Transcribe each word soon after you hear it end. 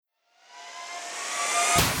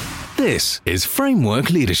This is Framework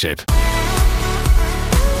Leadership.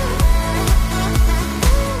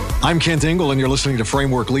 I'm Kent Ingle, and you're listening to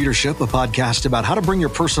Framework Leadership, a podcast about how to bring your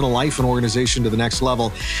personal life and organization to the next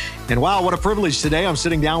level. And wow, what a privilege today. I'm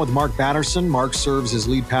sitting down with Mark Batterson. Mark serves as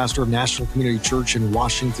lead pastor of National Community Church in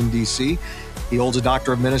Washington, D.C. He holds a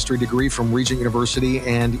Doctor of Ministry degree from Regent University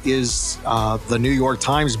and is the New York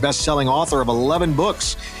Times best-selling author of 11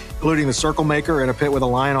 books, including The Circle Maker, In a Pit with a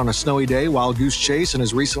Lion on a Snowy Day, Wild Goose Chase, and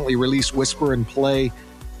his recently released Whisper and Play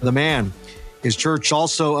the Man. His church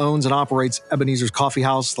also owns and operates Ebenezer's Coffee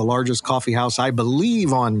House, the largest coffee house, I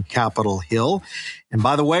believe, on Capitol Hill. And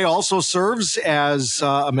by the way, also serves as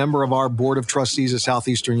a member of our Board of Trustees at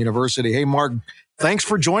Southeastern University. Hey, Mark, thanks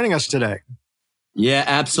for joining us today. Yeah,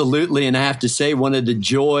 absolutely. And I have to say, one of the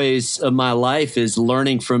joys of my life is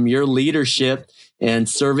learning from your leadership and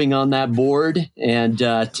serving on that board, and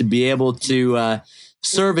to be able to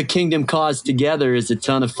serve a kingdom cause together is a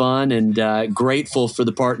ton of fun, and grateful for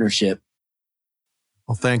the partnership.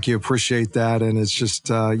 Well, thank you. Appreciate that. And it's just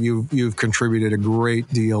you've contributed a great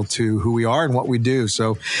deal to who we are and what we do.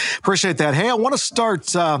 So appreciate that. Hey, I want to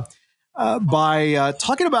start by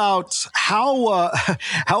talking about how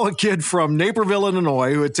a kid from Naperville,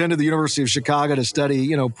 Illinois, who attended the University of Chicago to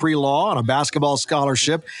study, pre-law on a basketball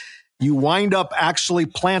scholarship, you wind up actually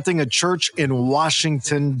planting a church in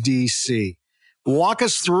Washington, D.C. Walk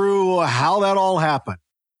us through how that all happened.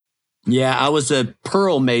 Yeah, I was a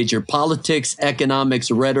Pearl major, politics, economics,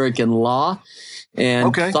 rhetoric, and law,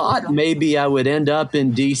 and thought maybe I would end up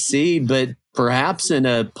in D.C., but perhaps in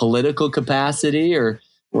a political capacity or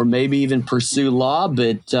maybe even pursue law.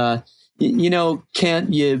 But,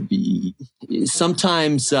 Kent,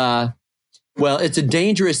 sometimes, it's a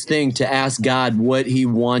dangerous thing to ask God what he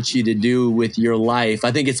wants you to do with your life.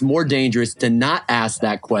 I think it's more dangerous to not ask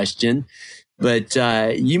that question. But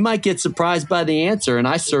you might get surprised by the answer, and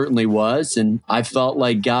I certainly was. And I felt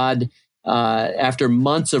like God, after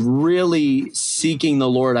months of really seeking the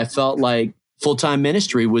Lord, I felt like full-time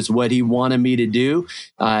ministry was what he wanted me to do.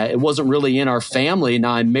 It wasn't really in our family.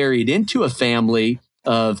 Now, I'm married into a family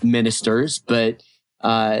of ministers, but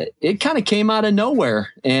it kind of came out of nowhere.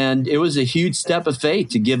 And it was a huge step of faith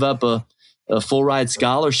to give up a full-ride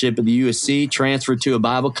scholarship at the USC, transfer to a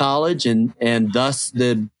Bible college, and thus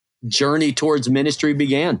the journey towards ministry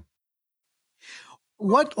began.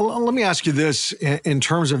 Let me ask you this in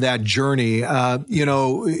terms of that journey. Full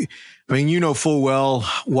well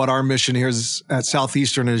what our mission here is at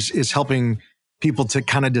Southeastern is helping people to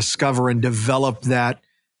kind of discover and develop that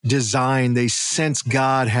design they sense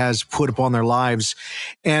God has put upon their lives.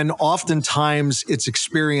 And oftentimes it's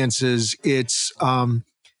experiences, it's,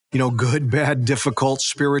 good, bad, difficult,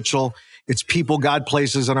 spiritual. It's people God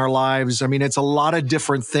places in our lives. I mean, it's a lot of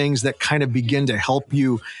different things that kind of begin to help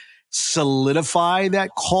you solidify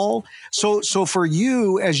that call. So for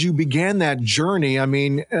you, as you began that journey,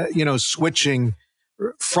 switching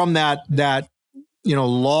from that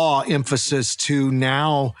law emphasis to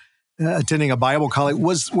now attending a Bible college,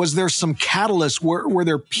 was there some catalyst? Were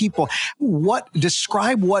there people?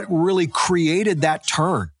 Describe what really created that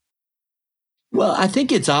turn? Well, I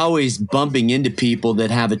think it's always bumping into people that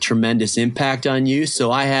have a tremendous impact on you. So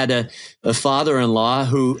I had a father-in-law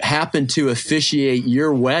who happened to officiate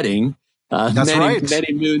your wedding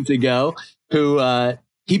many moons ago, who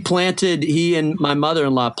he and my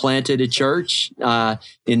mother-in-law planted a church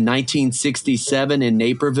in 1967 in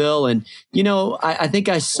Naperville. And, I think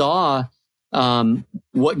I saw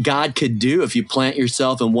what God could do if you plant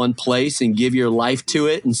yourself in one place and give your life to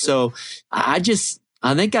it. And so I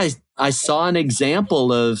think I saw an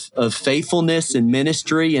example of faithfulness in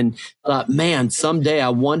ministry and thought, man, someday I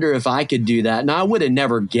wonder if I could do that. Now, I would have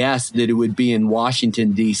never guessed that it would be in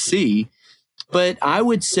Washington, D.C., but I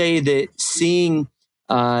would say that seeing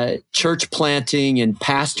church planting and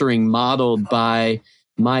pastoring modeled by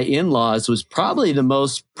my in-laws was probably the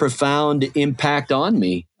most profound impact on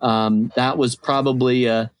me. That was probably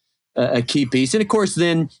a key piece. And of course,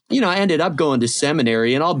 then, I ended up going to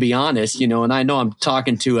seminary, and I'll be honest, and I know I'm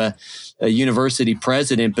talking to a university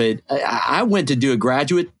president, but I went to do a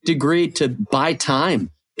graduate degree to buy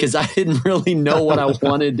time because I didn't really know what I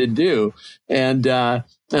wanted to do. And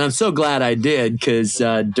I'm so glad I did, because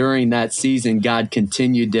during that season, God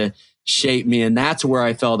continued to shape me. And that's where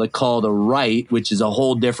I felt a call to write, which is a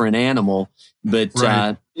whole different animal. But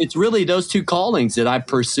it's really those two callings that I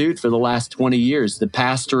pursued for the last 20 years, the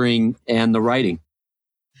pastoring and the writing.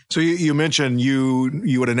 So you mentioned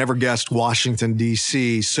you would have never guessed Washington,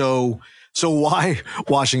 D.C. So why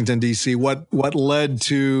Washington, D.C.? What led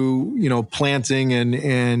to, planting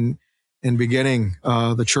and beginning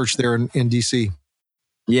the church there in D.C.?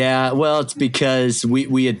 Yeah, well, it's because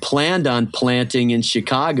we had planned on planting in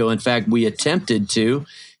Chicago. In fact, we attempted to,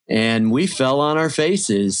 and we fell on our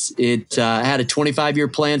faces. It had a 25-year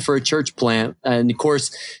plan for a church plant. And of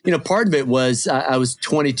course, part of it was I was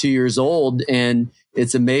 22 years old, and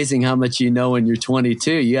it's amazing how much you know when you're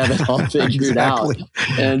 22. You have it all figured out.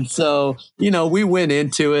 And so, we went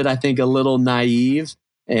into it, I think, a little naive,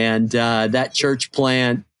 and that church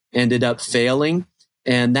plant ended up failing.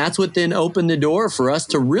 And that's what then opened the door for us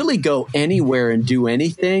to really go anywhere and do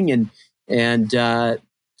anything. And I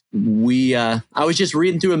was just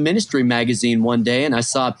reading through a ministry magazine one day, and I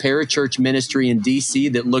saw a parachurch ministry in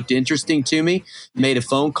DC that looked interesting to me. Made a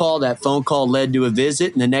phone call. That phone call led to a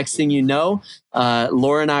visit. And the next thing you know,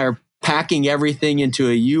 Laura and I are packing everything into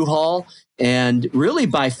a U-Haul, and really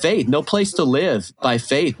by faith, no place to live, by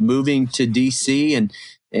faith, moving to DC.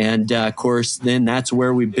 And of course, then that's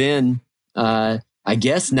where we've been, I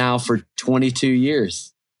guess now for 22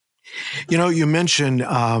 years. You mentioned,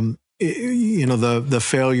 the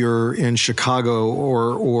failure in Chicago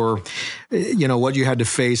or what you had to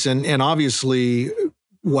face. And obviously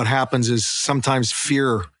what happens is sometimes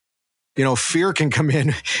fear can come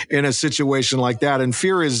in a situation like that. And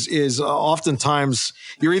fear is oftentimes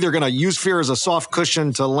you're either going to use fear as a soft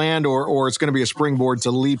cushion to land or it's going to be a springboard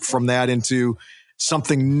to leap from that into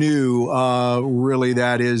something new, really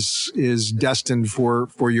that is destined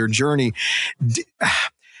for your journey.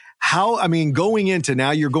 Going into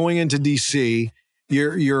now, you're going into DC,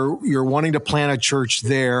 you're wanting to plant a church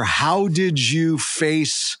there. How did you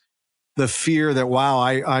face the fear that, wow,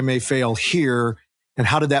 I may fail here? And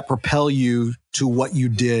how did that propel you to what you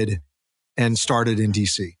did and started in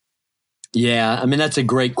DC? Yeah, that's a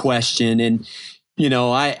great question. And,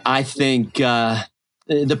 I think,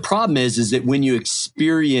 the problem is that when you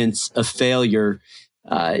experience a failure,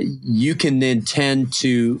 you can then tend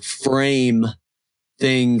to frame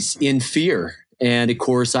things in fear. And of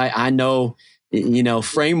course, I know,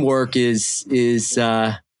 framework is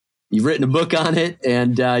you've written a book on it,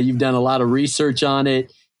 and you've done a lot of research on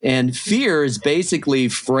it. And fear is basically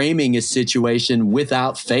framing a situation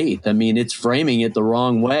without faith. It's framing it the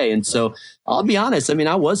wrong way. And so I'll be honest,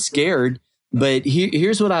 I was scared. But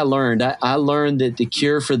here's what I learned. I learned that the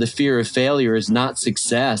cure for the fear of failure is not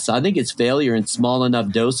success. I think it's failure in small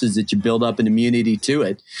enough doses that you build up an immunity to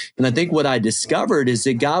it. And I think what I discovered is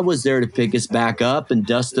that God was there to pick us back up and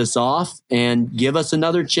dust us off and give us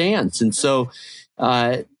another chance. And so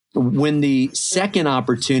when the second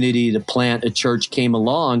opportunity to plant a church came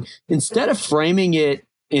along, instead of framing it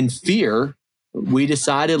in fear, we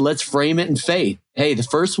decided let's frame it in faith. Hey, the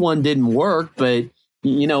first one didn't work, but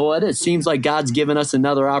you know what? It seems like God's given us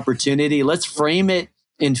another opportunity. Let's frame it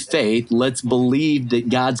in faith. Let's believe that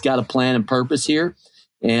God's got a plan and purpose here.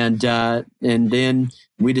 And then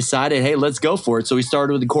we decided, hey, let's go for it. So we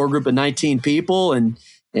started with a core group of 19 people, and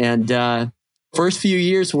first few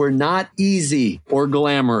years were not easy or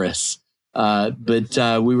glamorous,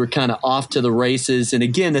 but we were kind of off to the races. And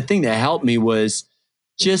again, the thing that helped me was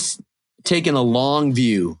just taking a long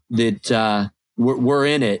view that we're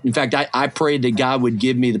in it. In fact, I prayed that God would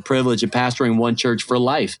give me the privilege of pastoring one church for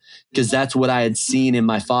life, because that's what I had seen in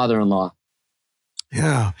my father-in-law.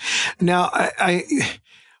 Yeah. Now, I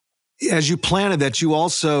as you planted that, you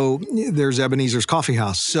also, there's Ebenezer's Coffee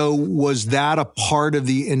House. So was that a part of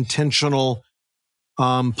the intentional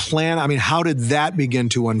plan? How did that begin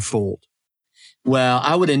to unfold? Well,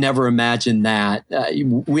 I would have never imagined that.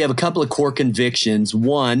 We have a couple of core convictions.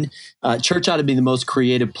 One, church ought to be the most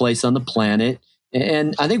creative place on the planet.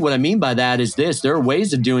 And I think what I mean by that is this: there are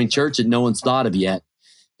ways of doing church that no one's thought of yet.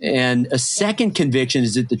 And a second conviction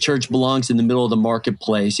is that the church belongs in the middle of the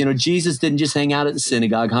marketplace. Jesus didn't just hang out at the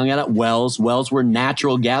synagogue, hung out at wells. Wells were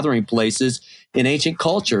natural gathering places in ancient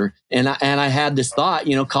culture. And I had this thought,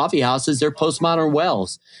 coffee houses, they're postmodern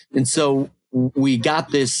wells. And so we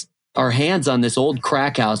got our hands on this old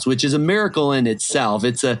crack house, which is a miracle in itself.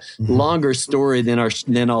 It's a longer story than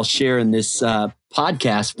I'll share in this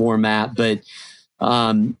podcast format. But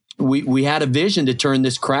we had a vision to turn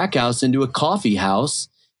this crack house into a coffee house.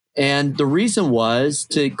 And the reason was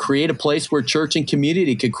to create a place where church and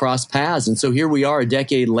community could cross paths. And so here we are a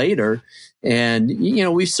decade later, and,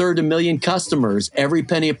 we've served 1 million customers. Every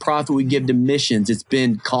penny of profit we give to missions. It's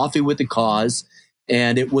been coffee with a cause.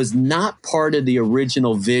 And it was not part of the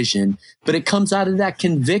original vision, but it comes out of that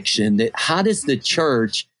conviction that how does the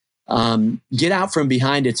church get out from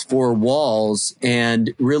behind its four walls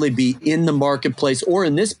and really be in the marketplace, or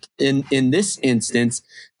in this instance,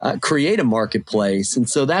 create a marketplace. And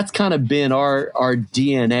so that's kind of been our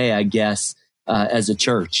DNA, I guess, as a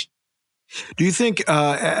church. Do you think,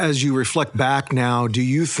 as you reflect back now, do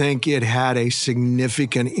you think it had a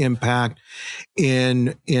significant impact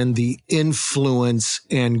in the influence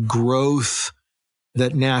and growth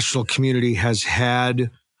that National Community has had?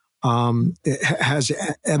 Has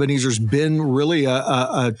Ebenezer's been really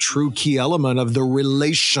a true key element of the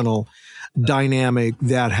relational dynamic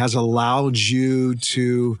that has allowed you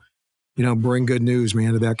to, bring good news,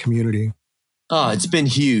 man, to that community? Oh, it's been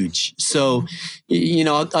huge. So,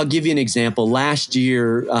 I'll give you an example. Last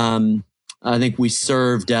year, I think we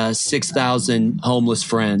served 6,000 homeless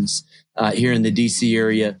friends here in the DC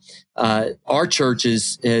area. Our church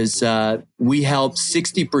we helped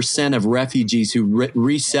 60% of refugees who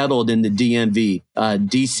resettled in the DMV,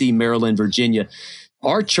 DC, Maryland, Virginia.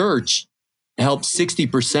 Our church helped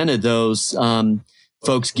 60% of those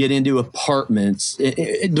folks get into apartments.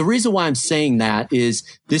 The reason why I'm saying that is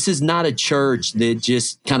this is not a church that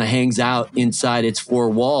just kind of hangs out inside its four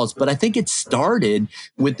walls, but I think it started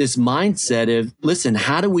with this mindset of, listen,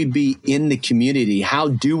 how do we be in the community? How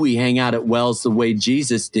do we hang out at Wells the way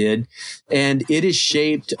Jesus did? And it has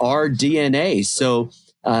shaped our DNA. So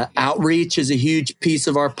outreach is a huge piece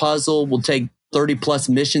of our puzzle. We'll take 30 plus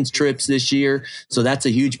missions trips this year. So that's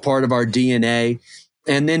a huge part of our DNA.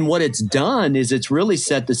 And then what it's done is it's really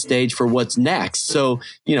set the stage for what's next. So,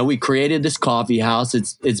 we created this coffee house.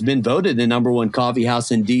 It's been voted the number one coffee house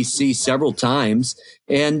in DC several times.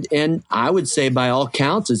 And I would say by all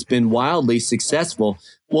counts, it's been wildly successful.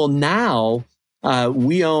 Well, now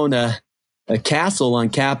we own a castle on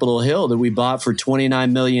Capitol Hill that we bought for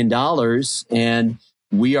 $29 million, and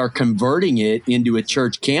we are converting it into a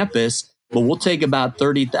church campus. But we'll take about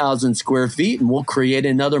 30,000 square feet and we'll create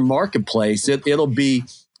another marketplace. It'll be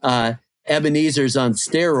Ebenezer's on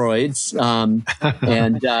steroids,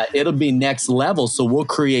 and it'll be next level. So we'll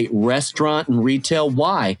create restaurant and retail.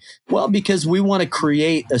 Why? Well, because we want to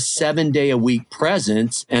create a 7-day-a-week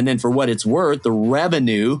presence. And then for what it's worth, the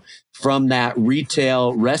revenue from that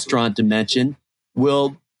retail restaurant dimension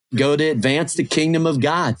will go to advance the kingdom of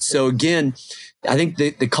God. So again, I think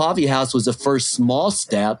the coffee house was the first small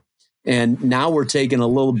step. And now we're taking a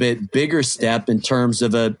little bit bigger step in terms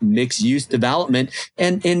of a mixed use development.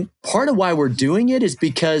 And part of why we're doing it is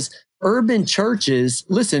because urban churches,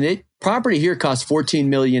 listen, property here costs $14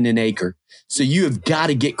 million an acre. So you have got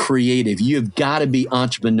to get creative. You have got to be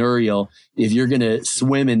entrepreneurial if you're going to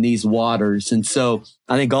swim in these waters. And so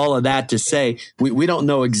I think all of that to say, we don't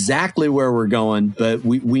know exactly where we're going, but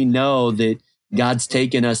we know that God's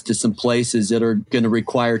taken us to some places that are going to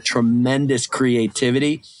require tremendous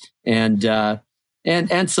creativity and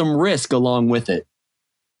some risk along with it.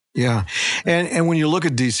 Yeah. And when you look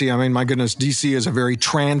at DC, I mean, my goodness, DC is a very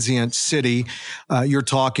transient city. You're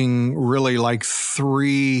talking really like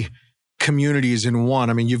 3 communities in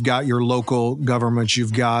one. I mean, you've got your local government,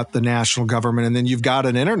 you've got the national government, and then you've got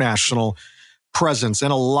an international presence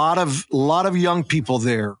and a lot of young people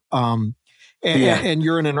there. And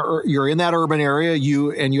you're in that urban area,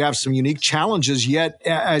 you have some unique challenges, yet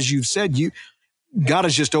as you've said, God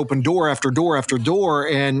has just opened door after door after door,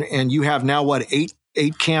 and you have now eight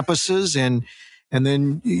campuses, and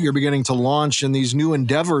then you're beginning to launch in these new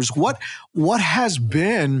endeavors. What has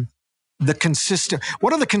been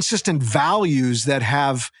what are the consistent values that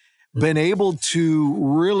have been able to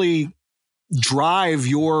really drive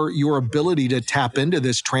your ability to tap into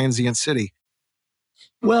this transient city?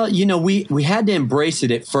 Well, we had to embrace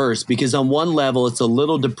it at first because on one level, it's a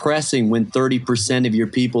little depressing when 30% of your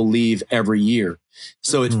people leave every year.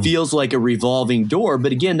 So it feels like a revolving door.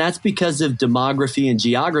 But again, that's because of demography and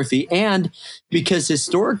geography, and because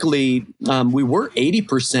historically we were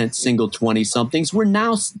 80% single 20-somethings. We're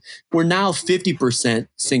now 50%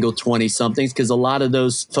 single 20-somethings because a lot of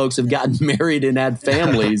those folks have gotten married and had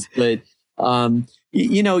families. But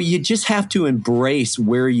you just have to embrace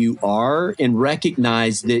where you are and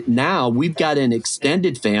recognize that now we've got an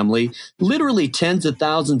extended family, literally tens of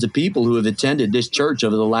thousands of people who have attended this church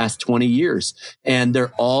over the last 20 years. And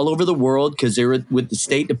they're all over the world because they're with the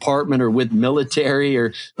State Department or with military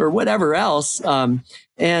or whatever else.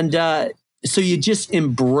 So you just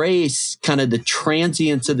embrace kind of the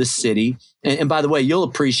transience of the city. And by the way, you'll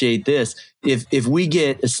appreciate this. If we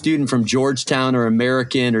get a student from Georgetown or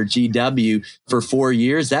American or GW for 4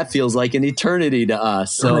 years, that feels like an eternity to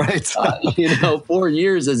us. So, right. 4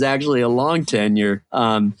 years is actually a long tenure.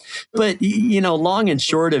 But long and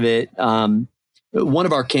short of it, one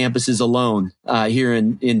of our campuses alone here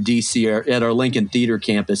in DC at our Lincoln Theater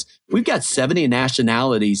campus, we've got 70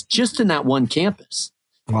 nationalities just in that one campus.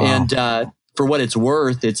 Wow. And for what it's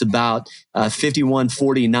worth, it's about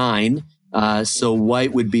 51-49. So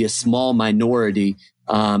white would be a small minority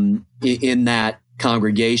in that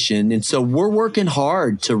congregation. And so we're working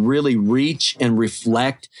hard to really reach and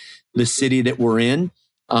reflect the city that we're in.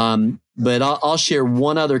 But I'll share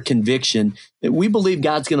one other conviction that we believe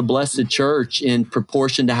God's going to bless the church in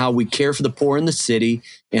proportion to how we care for the poor in the city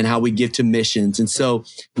and how we give to missions. And so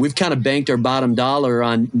we've kind of banked our bottom dollar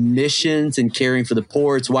on missions and caring for the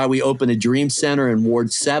poor. It's why we opened a Dream Center in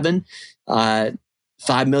Ward 7, $5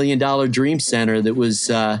 million Dream Center that was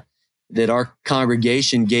that our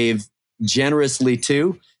congregation gave generously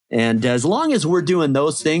to. And as long as we're doing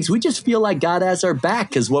those things, we just feel like God has our back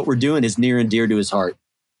because what we're doing is near and dear to his heart.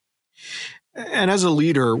 And as a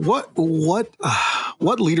leader, what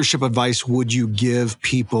leadership advice would you give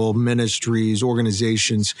people, ministries,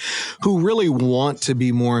 organizations who really want to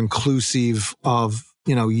be more inclusive of,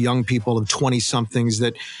 young people, of 20-somethings,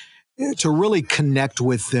 that to really connect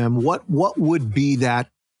with them? What would be that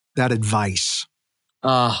advice?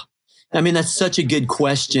 That's such a good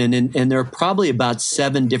question. And there are probably about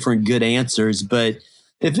 7 different good answers. But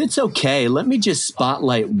if it's okay, let me just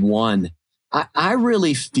spotlight one. I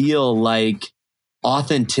really feel like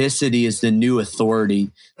authenticity is the new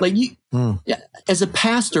authority. Like as a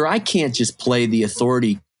pastor, I can't just play the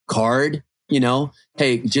authority card,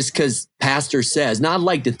 hey, just because pastor says. Now, I'd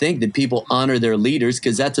like to think that people honor their leaders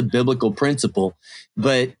because that's a biblical principle.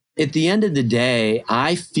 But at the end of the day,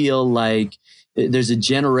 I feel like there's a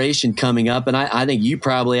generation coming up, and I think you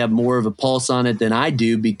probably have more of a pulse on it than I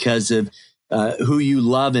do because of who you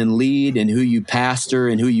love and lead and who you pastor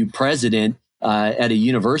and who you president at a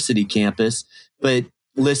university campus. But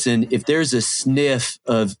listen, if there's a sniff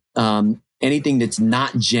of anything that's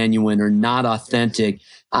not genuine or not authentic,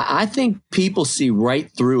 I think people see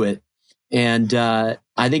right through it. And I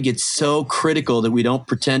think it's so critical that we don't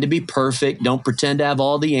pretend to be perfect, don't pretend to have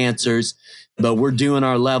all the answers, but we're doing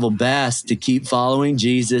our level best to keep following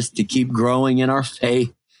Jesus, to keep growing in our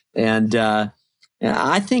faith. And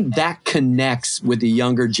I think that connects with the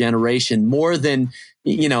younger generation more than,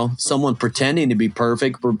 someone pretending to be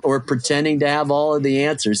perfect or pretending to have all of the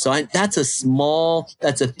answers. So that's a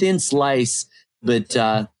thin slice. But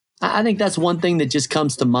I think that's one thing that just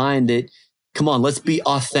comes to mind, that, come on, let's be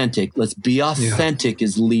authentic. Let's be authentic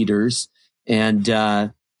as leaders. And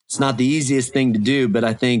it's not the easiest thing to do, but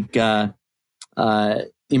I think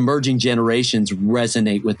emerging generations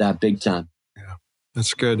resonate with that big time.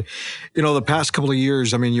 That's good. The past couple of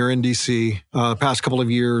years, you're in DC, the past couple of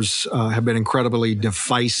years have been incredibly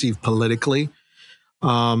divisive politically.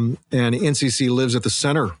 And NCC lives at the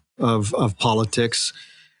center of politics.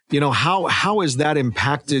 How has that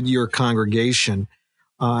impacted your congregation?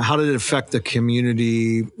 How did it affect the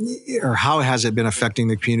community, or how has it been affecting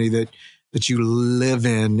the community that you live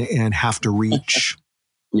in and have to reach?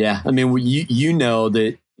 Yeah. You know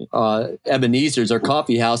that Ebenezer's, our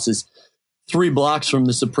coffee house, is 3 blocks from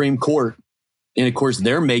the Supreme Court. And of course,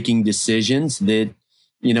 they're making decisions that,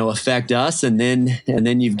 affect us. And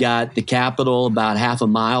then you've got the Capitol about half a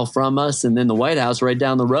mile from us, and then the White House right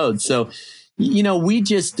down the road. So, we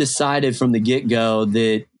just decided from the get-go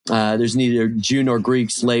that there's neither Jew nor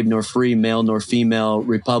Greek, slave nor free, male nor female,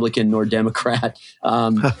 Republican nor Democrat.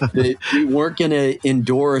 That we weren't going to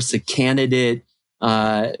endorse a candidate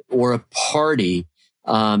or a party.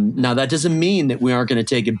 Now, that doesn't mean that we aren't going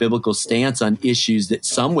to take a biblical stance on issues that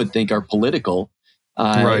some would think are political.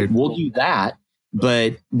 Right. We'll do that.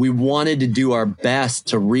 But we wanted to do our best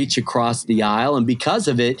to reach across the aisle. And because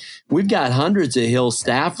of it, we've got hundreds of Hill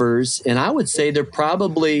staffers. And I would say they're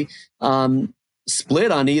probably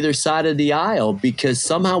split on either side of the aisle, because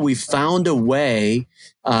somehow we found a way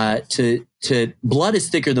to blood is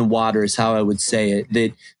thicker than water, is how I would say it.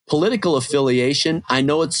 That political affiliation, I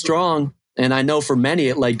know it's strong. And I know for many,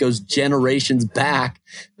 it goes generations back,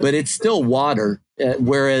 but it's still water.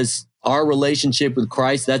 Whereas our relationship with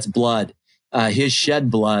Christ, that's blood, his shed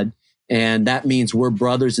blood. And that means we're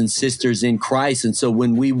brothers and sisters in Christ. And so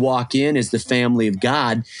when we walk in as the family of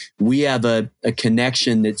God, we have a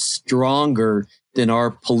connection that's stronger than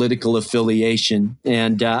our political affiliation.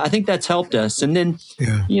 And I think that's helped us. And then,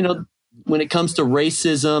 when it comes to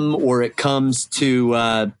racism, or it comes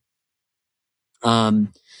to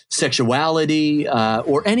sexuality,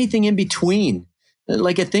 or anything in between.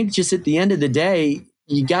 I think just at the end of the day,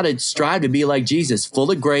 you got to strive to be like Jesus,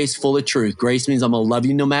 full of grace, full of truth. Grace means I'm going to love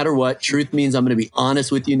you no matter what. Truth means I'm going to be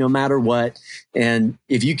honest with you no matter what. And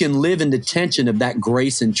if you can live in the tension of that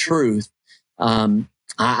grace and truth,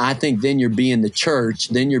 I think then you're being the church,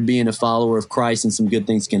 then you're being a follower of Christ, and some good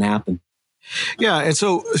things can happen. Yeah. And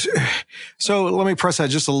so let me press that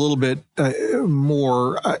just a little bit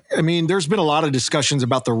more. There's been a lot of discussions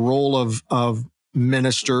about the role of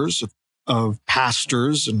ministers, of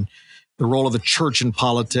pastors, and the role of the church in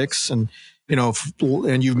politics. And,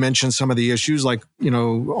 and you've mentioned some of the issues like,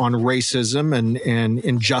 on racism and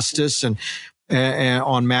injustice and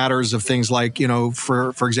on matters of things like,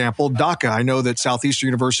 for example, DACA. I know that Southeastern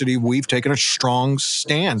University, we've taken a strong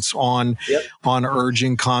stance on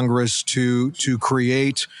urging Congress to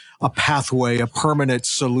create a pathway, a permanent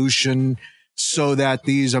solution, so that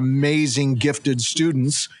these amazing, gifted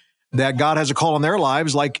students that God has a call on their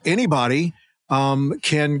lives, like anybody,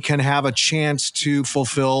 can have a chance to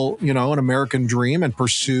fulfill, an American dream and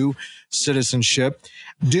pursue citizenship.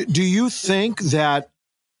 Do you think that,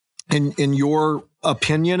 in your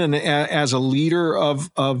opinion, and as a leader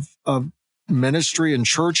of ministry and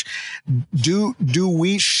church,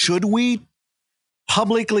 should we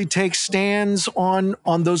publicly take stands on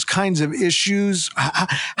those kinds of issues?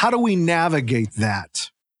 How do we navigate that?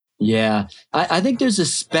 Yeah, I think there's a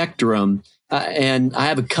spectrum, and I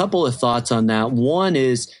have a couple of thoughts on that. One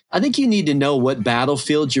is, I think you need to know what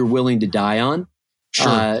battlefield you're willing to die on.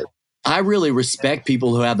 Sure. I really respect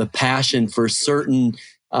people who have a passion for certain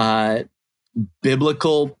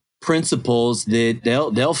biblical principles that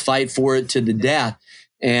they'll fight for it to the death.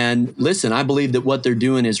 And listen, I believe that what they're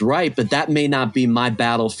doing is right, but that may not be my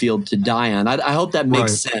battlefield to die on. I hope that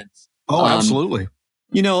makes sense. Oh, absolutely.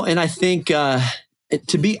 And I think,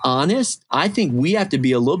 to be honest, I think we have to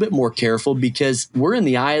be a little bit more careful because we're in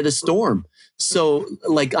the eye of the storm. So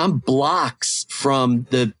like, I'm blocks from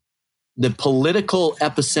the political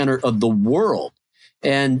epicenter of the world.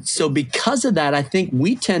 And so because of that, I think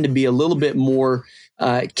we tend to be a little bit more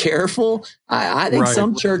careful. I think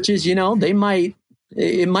some churches,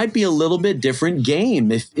 it might be a little bit different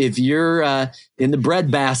game if you're in the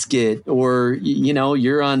breadbasket, or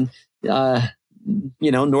you're on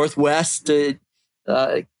northwest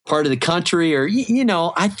part of the country, or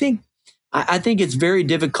I think it's very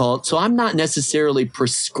difficult. So I'm not necessarily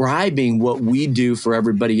prescribing what we do for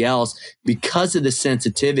everybody else because of the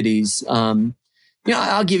sensitivities.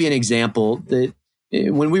 I'll give you an example that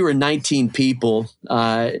when we were 19 people,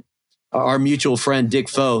 our mutual friend Dick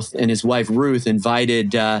Foth and his wife Ruth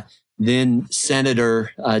invited then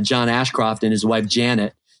Senator John Ashcroft and his wife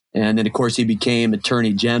Janet, and then of course he became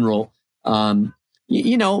Attorney General.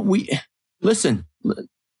 Listen.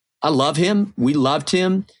 I love him. We loved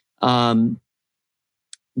him, but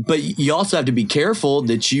you also have to be careful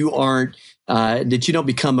that you don't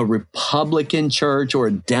become a Republican church or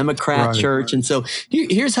a Democrat church. And so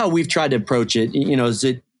here's how we've tried to approach it.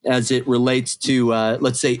 As it relates to,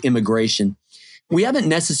 let's say, immigration. We haven't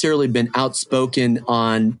necessarily been outspoken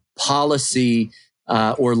on policy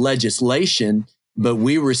or legislation, but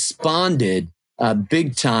we responded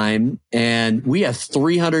big time. And we have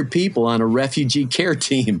 300 people on a refugee care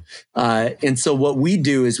team. And so what we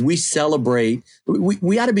do is we celebrate.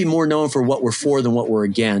 We ought to be more known for what we're for than what we're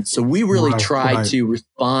against. So we really try to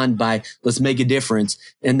respond by, let's make a difference.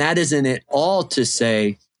 And that isn't at all to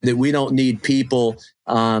say that we don't need people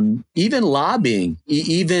even lobbying,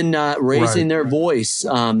 even raising their voice.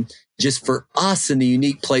 Just for us in the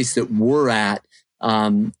unique place that we're at,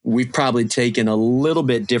 we've probably taken a little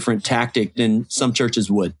bit different tactic than some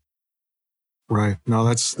churches would. Right. No,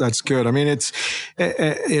 that's good. I mean,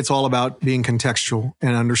 it's all about being contextual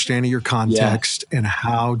and understanding your context and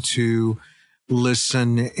how to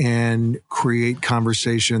listen and create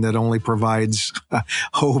conversation that only provides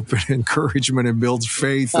hope and encouragement and builds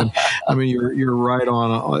faith. And I mean, you're right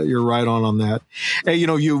on that. Hey,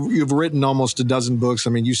 you've written almost a dozen books.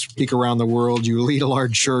 I mean, you speak around the world. You lead a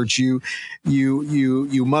large church. You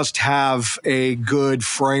must have a good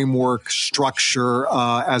framework structure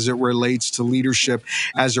as it relates to leadership,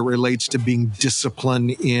 as it relates to being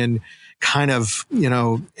disciplined in kind of,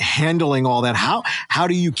 handling all that. How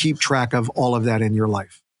do you keep track of all of that in your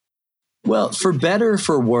life? Well, for better or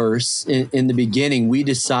for worse, in the beginning, we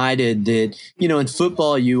decided that, in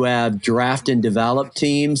football, you have draft and develop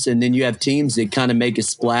teams, and then you have teams that kind of make a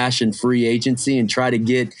splash in free agency and try to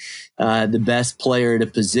get the best player at a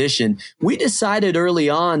position. We decided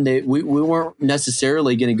early on that we weren't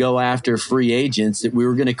necessarily going to go after free agents, that we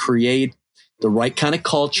were going to create the right kind of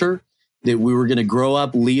culture, that we were going to grow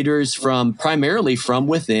up leaders primarily from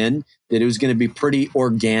within, that it was going to be pretty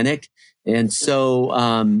organic. And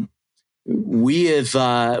so we have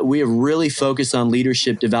really focused on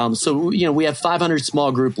leadership development. So, we have 500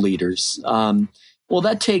 small group leaders. Well,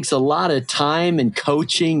 that takes a lot of time and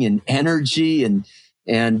coaching and energy. And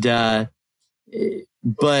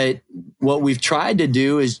But what we've tried to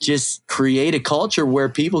do is just create a culture where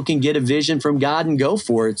people can get a vision from God and go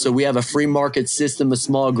for it. So we have a free market system of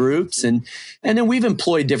small groups. And then we've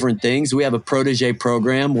employed different things. We have a protege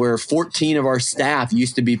program where 14 of our staff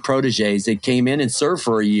used to be proteges. They came in and served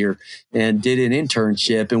for a year and did an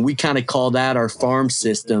internship. And we kind of call that our farm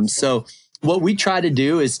system. So what we try to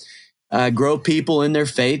do is grow people in their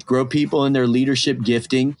faith, grow people in their leadership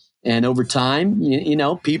gifting. And over time,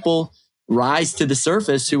 people rise to the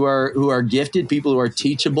surface who are gifted, people who are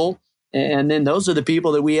teachable. And then those are the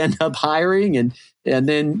people that we end up hiring. And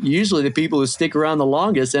then usually the people who stick around the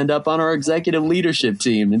longest end up on our executive leadership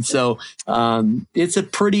team. And so it's a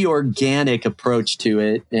pretty organic approach to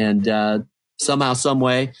it. And somehow, some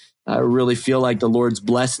way, I really feel like the Lord's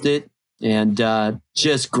blessed it, and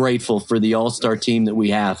just grateful for the all-star team that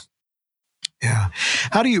we have. Yeah.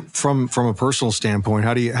 How do you, from a personal standpoint,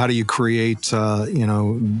 how do you create,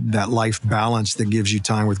 that life balance that gives you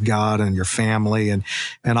time with God and your family, and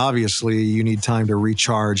obviously you need time to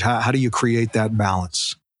recharge. How do you create that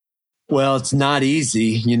balance? Well, it's not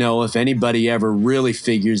easy. If anybody ever really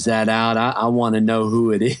figures that out, I want to know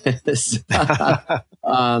who it is.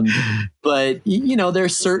 But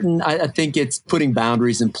there's certain, I think it's putting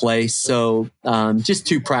boundaries in place. So just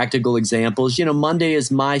two practical examples. Monday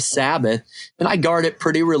is my Sabbath, and I guard it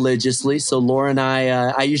pretty religiously. So Laura and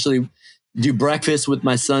I usually do breakfast with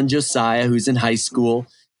my son, Josiah, who's in high school.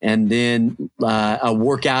 And then I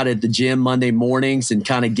work out at the gym Monday mornings and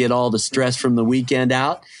kind of get all the stress from the weekend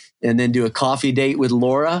out. And then do a coffee date with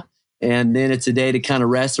Laura. And then it's a day to kind of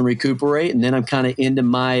rest and recuperate. And then I'm kind of into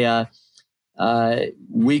my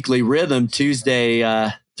weekly rhythm,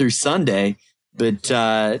 Tuesday through Sunday. But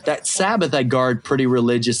that Sabbath I guard pretty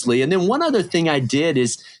religiously. And then one other thing I did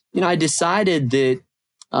is, I decided that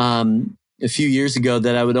a few years ago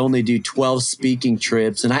that I would only do 12 speaking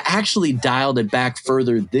trips. And I actually dialed it back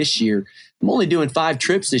further this year. I'm only doing 5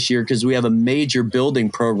 trips this year because we have a major building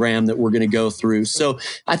program that we're going to go through. So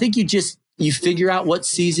I think you figure out what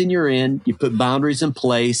season you're in, you put boundaries in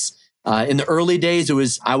place. In the early days,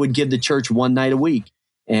 I would give the church 1 night a week,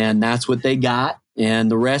 and that's what they got. And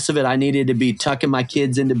the rest of it, I needed to be tucking my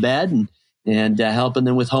kids into bed and helping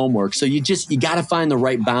them with homework. So you got to find the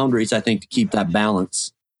right boundaries, I think, to keep that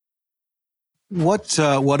balance. What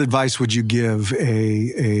advice would you give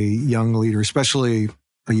a young leader, especially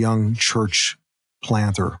a young church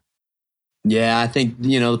planter? Yeah, I think,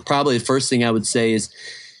 probably the first thing I would say is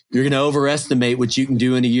you're going to overestimate what you can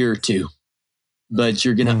do in a year or 2, but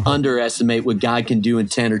you're going to underestimate what God can do in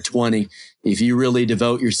 10 or 20 if you really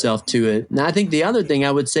devote yourself to it. And I think the other thing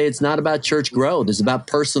I would say, it's not about church growth. It's about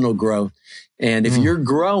personal growth. And if you're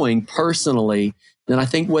growing personally, then I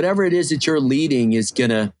think whatever it is that you're leading is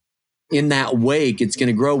going to, in that wake, it's going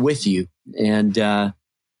to grow with you. And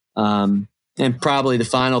probably the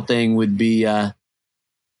final thing would be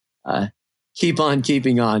keep on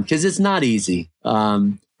keeping on, because it's not easy.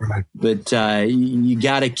 Right. But you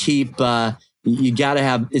got to keep.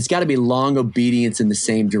 It's got to be long obedience in the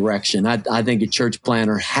same direction. I think a church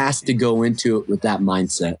planner has to go into it with that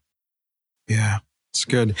mindset. Yeah, it's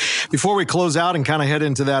good. Before we close out and kind of head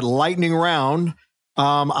into that lightning round,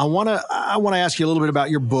 I want to ask you a little bit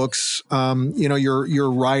about your books.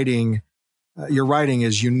 Your writing. Your writing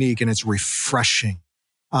is unique and it's refreshing.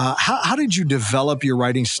 How did you develop your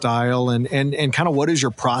writing style, and kind of what is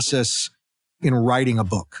your process in writing a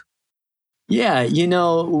book? Yeah,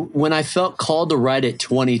 when I felt called to write at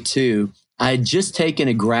 22, I had just taken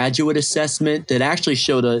a graduate assessment that actually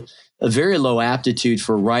showed a very low aptitude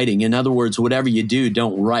for writing. In other words, whatever you do,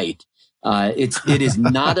 don't write. It is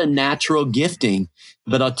not a natural gifting.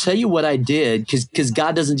 But I'll tell you what I did, because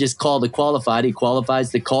God doesn't just call the qualified, he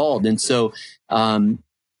qualifies the called. And so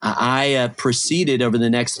I proceeded over the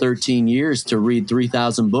next 13 years to read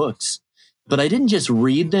 3,000 books. But I didn't just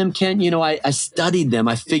read them, Ken. I studied them.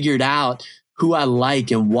 I figured out who I like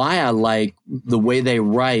and why I like the way they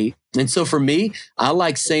write. And so for me, I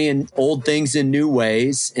like saying old things in new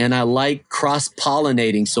ways, and I like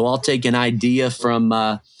cross-pollinating. So I'll take an idea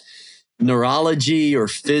from neurology or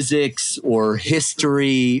physics or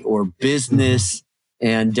history or business.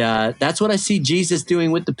 And that's what I see Jesus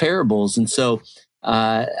doing with the parables. And so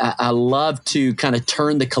I love to kind of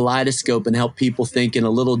turn the kaleidoscope and help people think in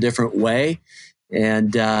a little different way.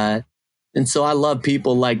 And so I love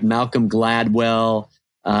people like Malcolm Gladwell.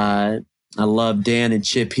 I love Dan and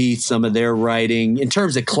Chip Heath, some of their writing. In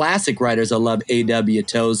terms of classic writers, I love A.W.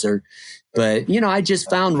 Tozer. But, I just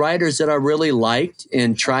found writers that I really liked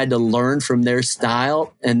and tried to learn from their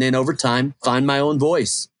style. And then over time, find my own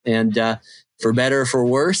voice. And for better or for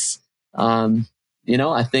worse, I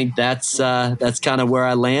think that's kind of where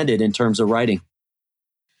I landed in terms of writing.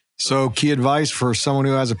 So key advice for someone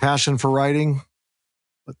who has a passion for writing,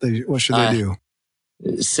 what should they do?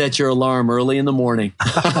 Set your alarm early in the morning.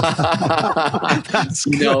 That's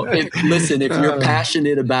good. If you're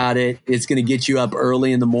passionate about it, it's going to get you up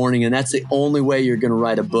early in the morning, and that's the only way you're going to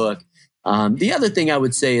write a book. The other thing I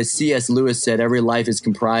would say is C.S. Lewis said every life is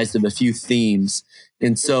comprised of a few themes.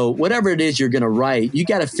 And so whatever it is you're going to write, you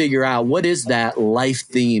got to figure out what is that life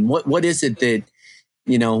theme? What is it that,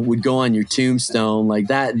 would go on your tombstone like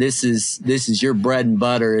that? This is your bread and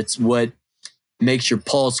butter. It's what makes your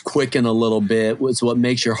pulse quicken a little bit. It's what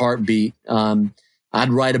makes your heart beat. I'd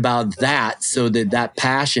write about that so that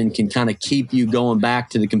passion can kind of keep you going back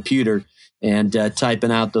to the computer and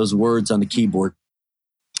typing out those words on the keyboard.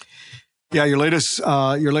 Yeah, your latest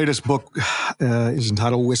book is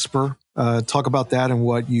entitled Whisper. Talk about that and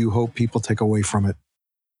what you hope people take away from it.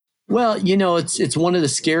 Well, it's one of the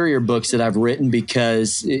scarier books that I've written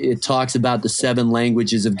because it talks about the 7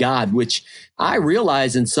 languages of God, which I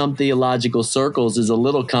realize in some theological circles is a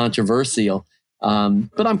little controversial.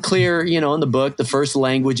 But I'm clear, in the book, the first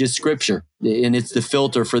language is Scripture, and it's the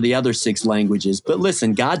filter for the other 6 languages. But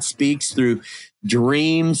listen, God speaks through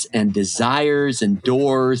dreams and desires and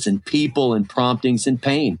doors and people and promptings and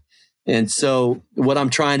pain. And so what I'm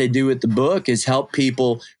trying to do with the book is help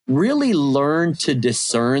people really learn to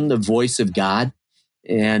discern the voice of God.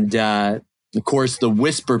 And of course, the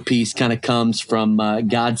whisper piece kind of comes from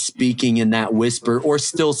God speaking in that whisper or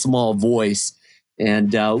still small voice.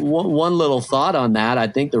 And one little thought on that, I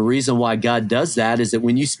think the reason why God does that is that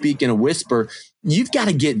when you speak in a whisper, you've got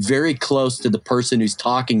to get very close to the person who's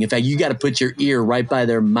talking. In fact, you got to put your ear right by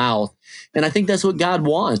their mouth. And I think that's what God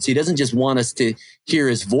wants. He doesn't just want us to hear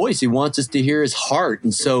his voice. He wants us to hear his heart.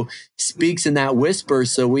 And so he speaks in that whisper.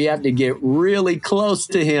 So we have to get really close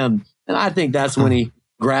to him. And I think that's when he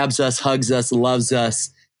grabs us, hugs us, loves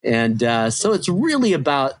us. And so it's really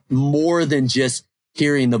about more than just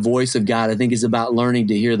hearing the voice of God. I think it's about learning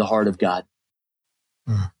to hear the heart of God.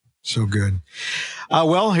 So good.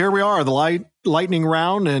 Well, here we are, the lightning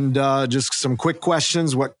round, and just some quick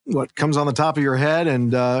questions. What comes on the top of your head,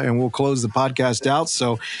 and we'll close the podcast out.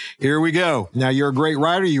 So here we go. Now, you're a great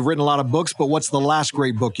writer. You've written a lot of books, but what's the last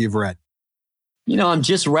great book you've read? I'm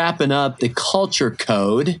just wrapping up The Culture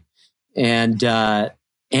Code, and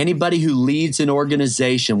anybody who leads an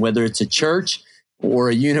organization, whether it's a church or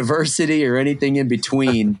a university or anything in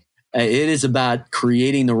between, it is about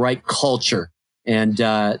creating the right culture. And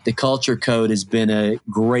The Culture Code has been a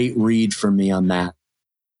great read for me on that.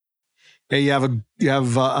 Hey, you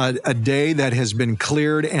have a day that has been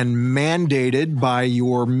cleared and mandated by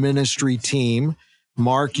your ministry team.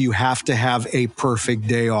 Mark, you have to have a perfect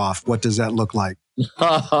day off. What does that look like?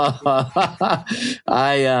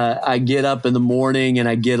 I get up in the morning and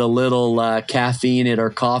I get a little caffeine at our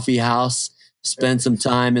coffee house, spend some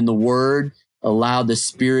time in the Word, allow the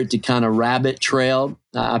Spirit to kind of rabbit trail.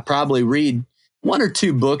 I probably read 1 or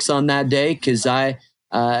 2 books on that day because I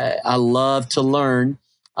love to learn.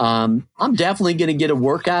 I'm definitely going to get a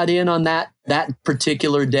workout in on that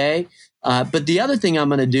particular day. But the other thing I'm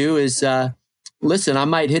going to do is, listen, I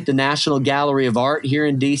might hit the National Gallery of Art here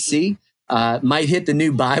in D.C., might hit the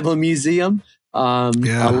new Bible Museum.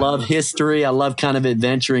 I love history. I love kind of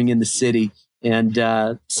adventuring in the city. And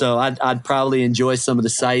so I'd probably enjoy some of the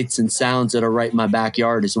sights and sounds that are right in my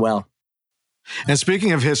backyard as well. And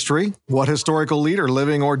speaking of history, what historical leader,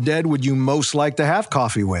 living or dead, would you most like to have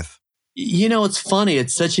coffee with? It's funny.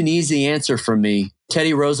 It's such an easy answer for me.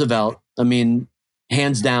 Teddy Roosevelt. I mean,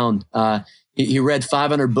 hands down. He read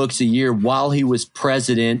 500 books a year while he was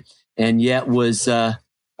president and yet was a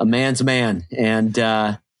man's man and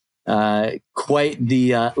quite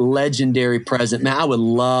the legendary president. Man, I would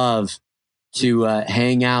love to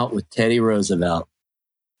hang out with Teddy Roosevelt.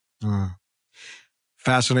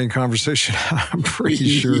 Fascinating conversation, I'm pretty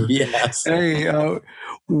sure. Yes. Hey,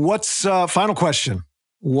 what's final question?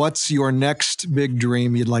 What's your next big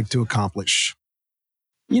dream you'd like to accomplish?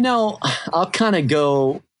 I'll kind of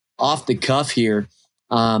go off the cuff here.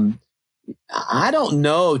 I don't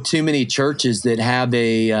know too many churches that have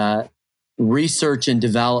a research and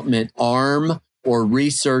development arm or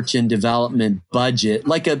research and development budget,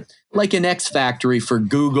 like an X Factory for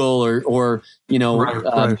Google or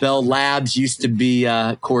right. Bell Labs used to be,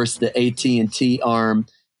 of course, the AT&T arm.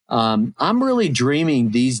 I'm really dreaming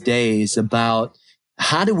these days about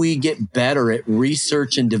how do we get better at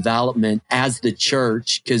research and development as the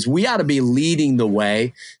church? Because we ought to be leading the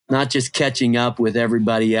way, not just catching up with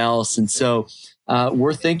everybody else. And so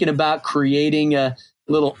we're thinking about creating a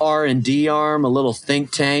little R&D arm, a little think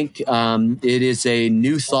tank. It is a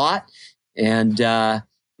new thought, and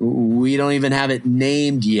we don't even have it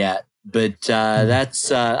named yet. But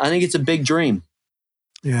that's I think it's a big dream.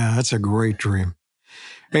 Yeah, that's a great dream.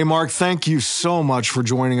 Hey, Mark, thank you so much for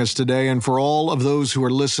joining us today. And for all of those who are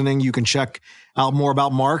listening, you can check out more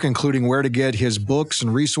about Mark, including where to get his books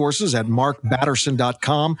and resources at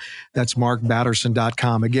markbatterson.com. That's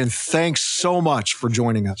markbatterson.com. Again, thanks so much for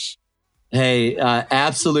joining us. Hey,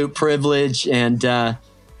 absolute privilege. And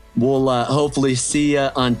we'll hopefully see you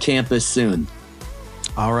on campus soon.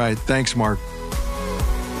 All right. Thanks, Mark.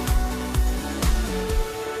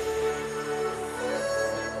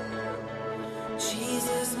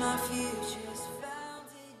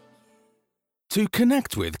 To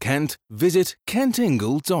connect with Kent, visit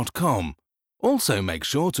kentingle.com. Also make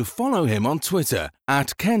sure to follow him on Twitter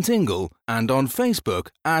 @KentIngle and on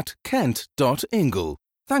Facebook @kent.ingle.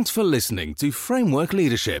 Thanks for listening to Framework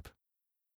Leadership.